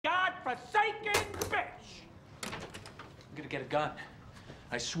godforsaken bitch! I'm gonna get a gun.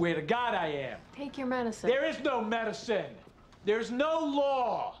 I swear to God I am. Take your medicine. There is no medicine. There's no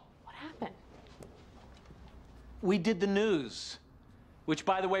law. What happened? We did the news, which,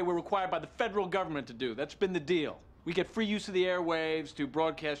 by the way, we're required by the federal government to do. That's been the deal. We get free use of the airwaves to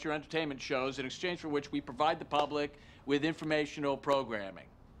broadcast your entertainment shows, in exchange for which we provide the public with informational programming.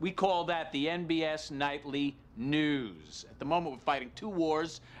 We call that the NBS Nightly News. At the moment, we're fighting 2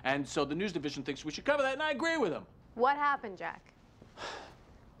 wars, and so the news division thinks we should cover that, and I agree with them. What happened, Jack?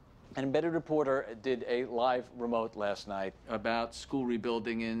 An embedded reporter did a live remote last night about school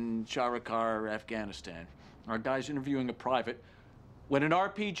rebuilding in Charakar, Afghanistan. Our guy's interviewing a private when an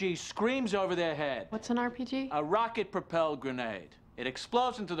RPG screams over their head. What's an RPG? A rocket-propelled grenade. It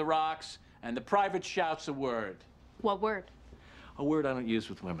explodes into the rocks, and the private shouts a word. What word? A word I don't use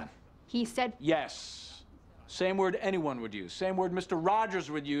with women. He said... Yes. Same word anyone would use. Same word Mr.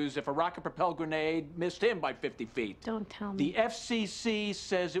 Rogers would use if a rocket-propelled grenade missed him by 50 feet. Don't tell me. The FCC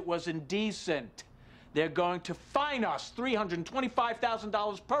says it was indecent. They're going to fine us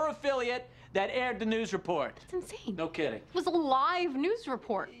 $325,000 per affiliate that aired the news report. That's insane. No kidding. It was a live news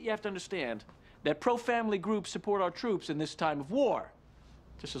report. You have to understand that pro-family groups support our troops in this time of war.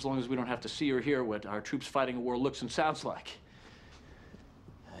 Just as long as we don't have to see or hear what our troops fighting a war looks and sounds like.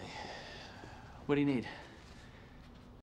 What do you need?